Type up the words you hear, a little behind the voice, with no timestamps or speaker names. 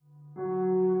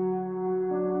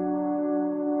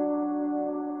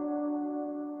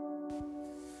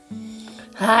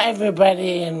Hi,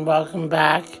 everybody, and welcome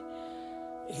back.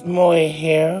 It's Moya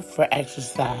here for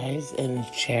exercise in the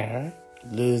chair.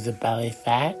 Lose the belly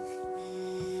fat.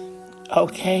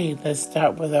 Okay, let's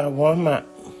start with our warm-up.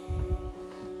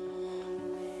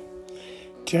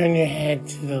 Turn your head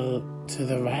to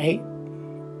the right,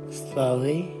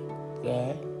 slowly.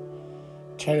 Good.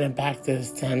 Turn it back to the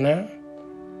center.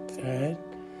 Good.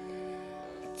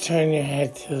 Turn your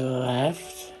head to the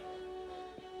left.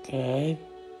 Good.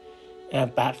 Now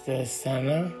back to the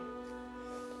center.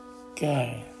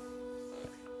 Good.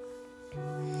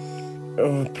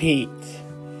 Repeat.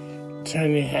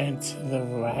 Turn your head to the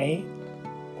right.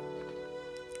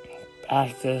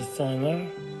 Back to the center.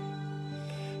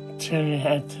 Turn your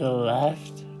head to the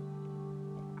left.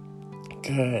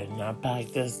 Good. Now back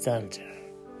to the center.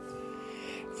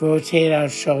 Rotate our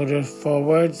shoulders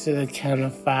forward to the count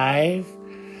of 5.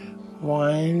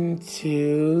 1,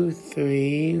 2,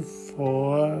 3,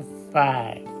 4,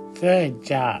 5. Good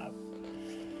job.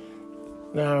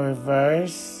 Now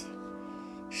reverse.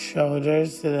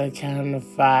 Shoulders to the count of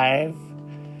 5.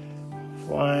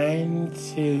 1,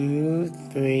 2,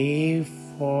 3,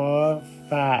 4,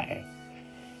 5.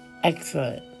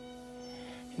 Excellent.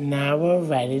 Now we're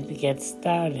ready to get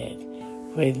started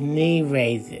with knee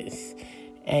raises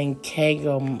and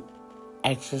Kegel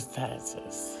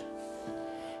exercises.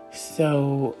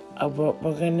 So what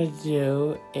we're going to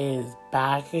do is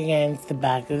back against the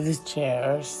back of the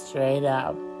chair, straight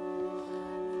up.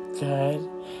 Good.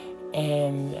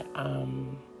 And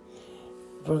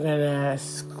we're going to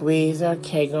squeeze our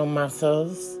Kegel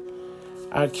muscles.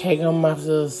 Our Kegel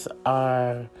muscles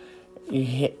are,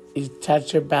 you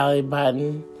touch your belly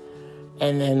button,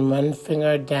 and then one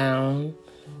finger down,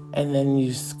 and then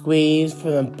you squeeze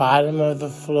from the bottom of the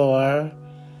floor,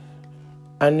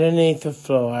 underneath the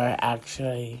floor,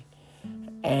 actually,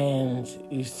 and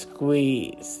you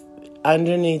squeeze.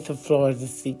 Underneath the floor is the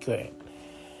secret.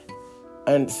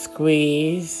 And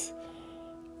squeeze,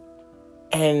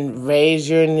 and raise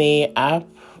your knee up.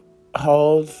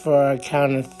 Hold for a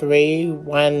count of 3.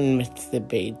 1, miss the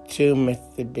beat. 2, miss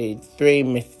the beat. 3,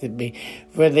 miss the beat.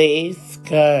 Release.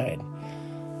 Good.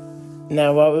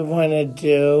 Now what we want to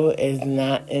do is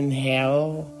not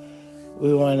inhale.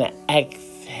 We want to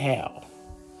exhale.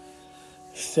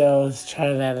 So let's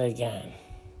try that again.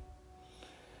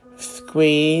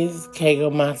 Squeeze Kegel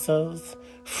muscles.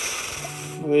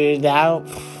 Breathe out.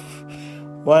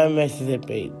 1,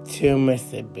 Mississippi. 2,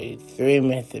 Mississippi. 3,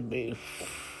 Mississippi.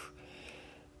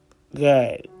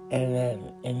 Good. And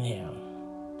then inhale.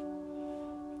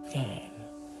 Good.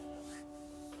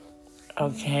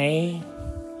 Okay.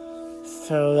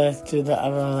 So let's do the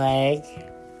other leg.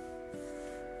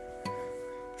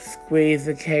 Squeeze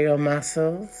the Kegel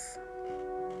muscles.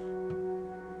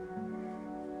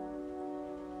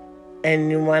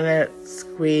 And you want to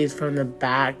squeeze from the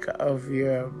back of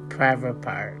your private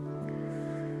part.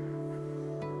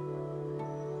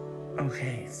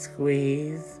 Okay,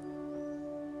 squeeze.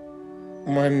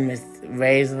 1,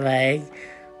 raise leg.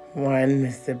 1,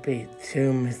 miss the beat.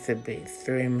 2, miss the beat.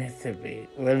 3, miss the beat.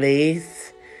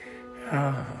 Release.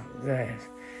 Oh, good.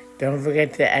 Don't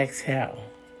forget to exhale.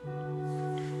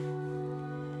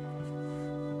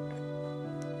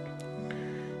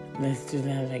 Let's do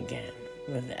that again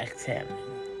with exhaling.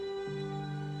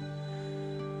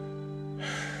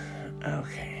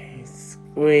 Okay,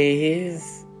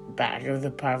 squeeze back of the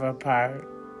private part.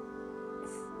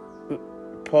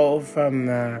 Pull from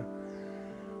the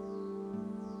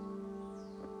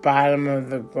bottom of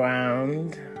the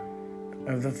ground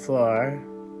of the floor.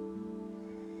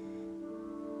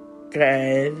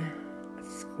 Good.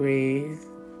 Squeeze.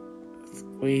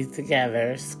 Squeeze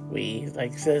together. Squeeze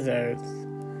like scissors.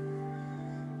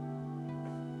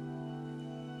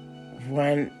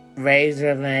 1, raise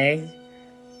your leg.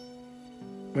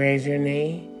 Raise your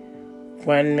knee.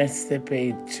 1, miss the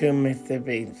beat. 2, miss the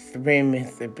beat. 3,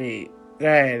 miss the beat.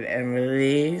 Good. And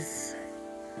release.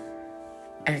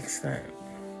 Excellent.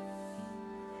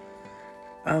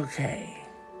 Okay.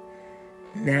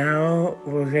 Now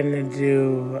we're gonna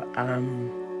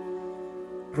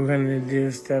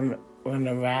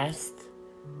rest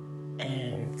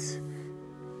and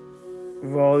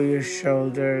roll your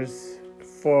shoulders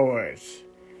forward.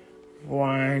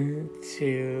 1,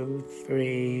 2,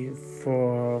 3,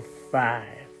 4, 5.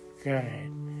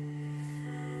 Good.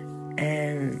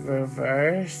 And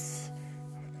reverse.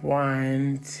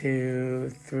 1, 2,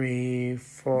 3,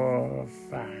 4,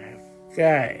 5.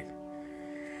 Good.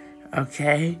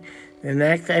 Okay. The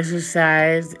next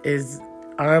exercise is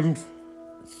arms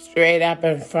straight up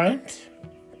in front.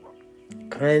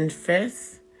 Clenched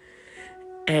fists.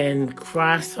 And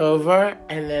cross over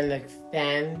and then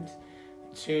extend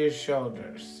to your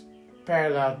shoulders.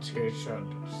 Parallel to your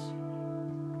shoulders.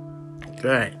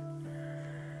 Good.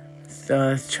 So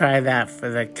let's try that for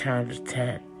the count of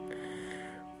 10.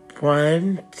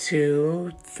 1,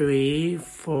 2, 3,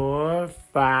 4,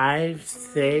 5,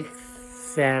 6,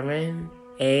 7,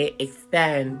 8.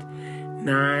 Extend.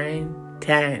 9,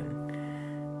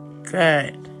 10.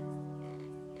 Good.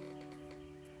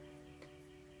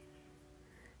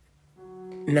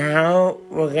 Now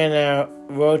we're gonna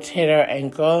rotate our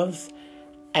ankles.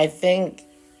 I think,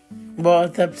 well,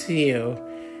 it's up to you.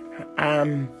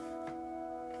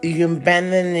 You can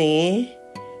bend the knee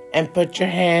and put your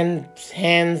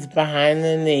hands behind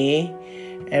the knee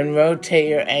and rotate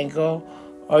your ankle,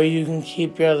 or you can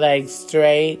keep your legs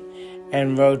straight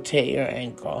and rotate your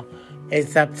ankle.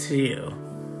 It's up to you.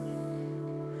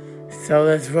 So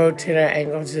let's rotate our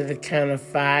ankle to the count of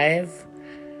 5.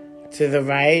 To the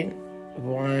right.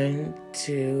 1,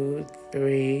 2,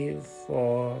 3,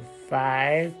 4,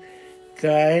 5.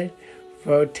 Good.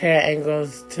 Rotate our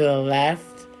ankles to the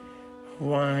left.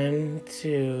 1,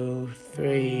 2,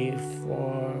 3,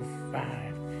 4,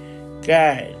 5.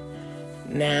 Good.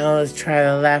 Now let's try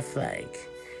the left leg.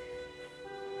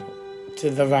 To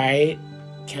the right,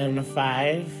 count to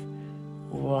 5.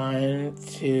 1,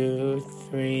 2,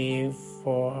 3,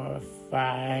 4,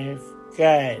 5.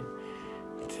 Good.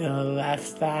 To the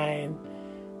left side.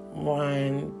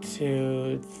 1,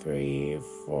 2, 3,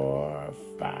 4,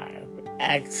 5.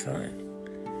 Excellent.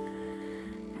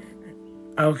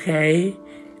 Okay,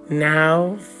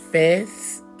 now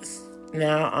fists,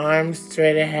 now arms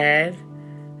straight ahead,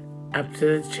 up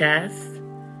to the chest,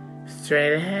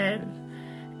 straight ahead,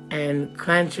 and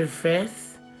clench your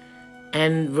fists,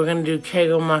 and we're going to do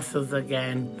Kegel muscles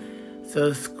again.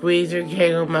 So squeeze your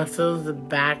Kegel muscles, the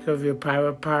back of your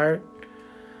private part.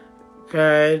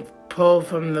 Good. Pull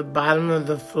from the bottom of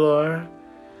the floor.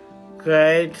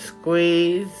 Good.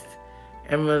 Squeeze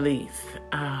and release.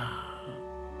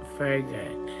 Very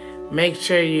good. Make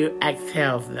sure you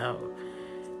exhale, though,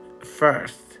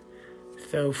 first.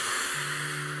 So,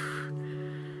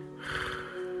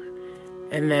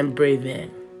 and then breathe in.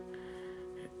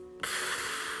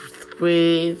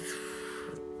 Squeeze,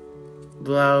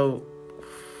 blow,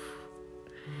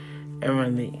 and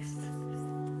release.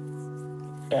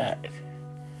 Good.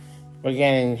 We're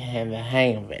getting the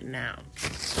hang of it now.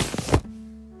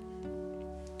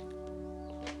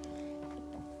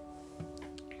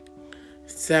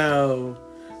 So,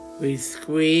 we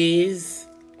squeeze,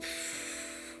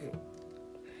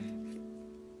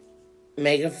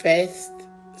 make a fist,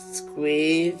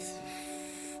 squeeze,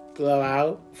 blow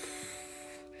out,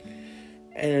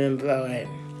 and then blow in.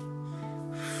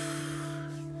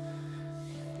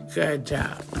 Good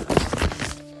job.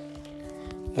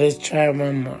 Let's try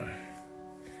one more.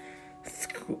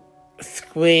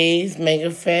 Squeeze, make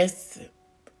a fist,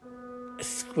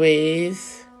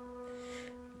 squeeze,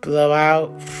 blow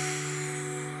out,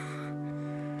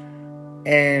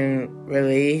 and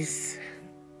release.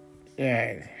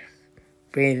 Good.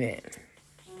 Breathe in.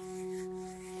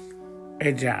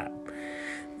 Good job.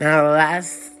 Now the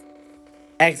last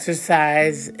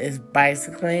exercise is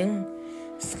bicycling.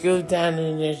 Scoot down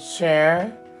in your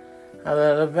chair a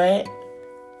little bit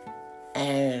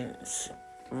and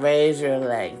raise your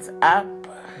legs up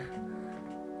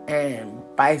and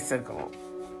bicycle.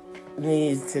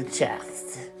 Knees to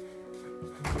chest.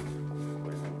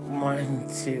 1,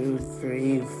 2,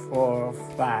 3, 4,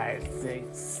 5,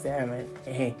 6, 7,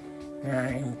 8,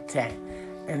 9, 10.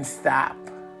 And stop.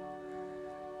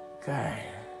 Good.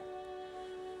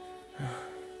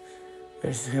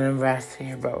 We're just going to rest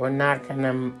here, but we're not going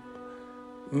to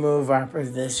move our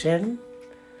position.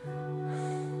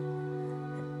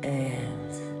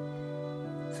 And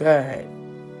good.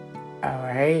 All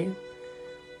right.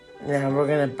 Now we're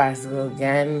going to bicycle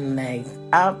again. Legs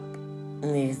up,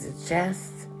 knees to chest.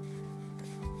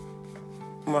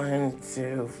 1,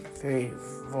 2, 3,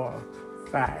 4,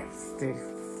 5, 6,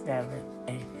 7,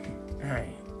 8,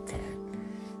 9, 10.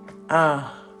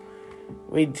 Oh,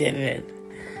 we did it.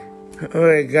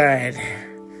 We're good.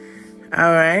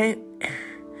 All right.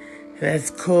 Let's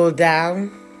cool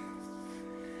down.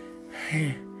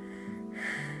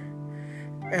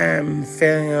 I'm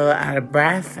feeling a little out of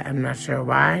breath. I'm not sure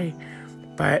why,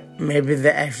 but maybe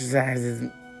the exercise is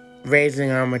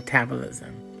raising our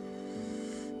metabolism.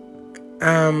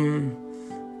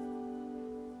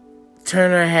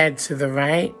 Turn our head to the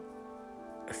right,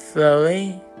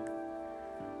 slowly.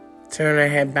 Turn our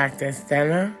head back to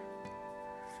center.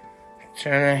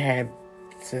 Turn our head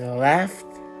to the left.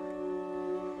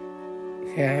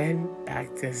 Good.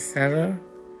 Back to center.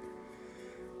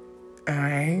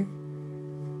 Alright.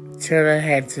 Turn our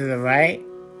head to the right.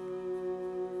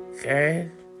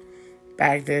 Good.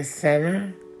 Back to the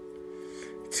center.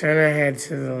 Turn our head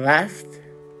to the left.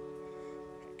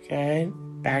 Good.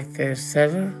 Back to the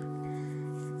center.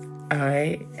 All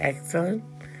right. Excellent.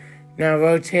 Now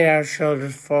rotate our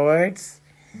shoulders forwards.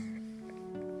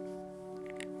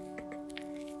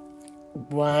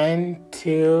 1,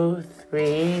 2,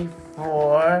 3,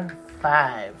 4,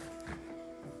 5.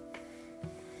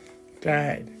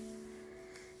 Good.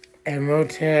 And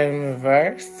rotate in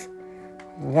reverse.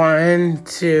 1,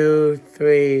 2,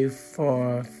 3,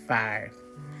 4, 5.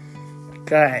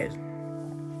 Good.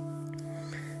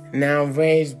 Now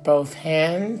raise both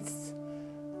hands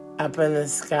up in the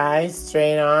sky,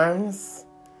 straight arms.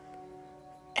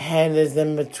 Head is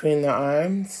in between the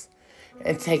arms.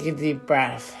 And take a deep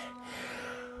breath.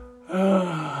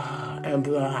 And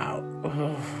blow out.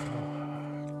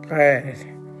 Good.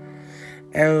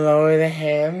 And lower the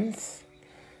hands.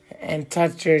 And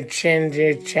touch your chin to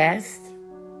your chest.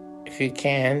 If you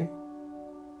can.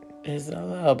 Just a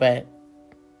little bit.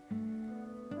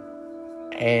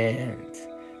 And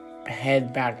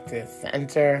head back to the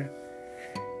center.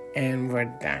 And we're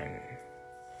done.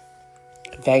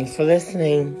 Thanks for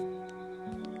listening.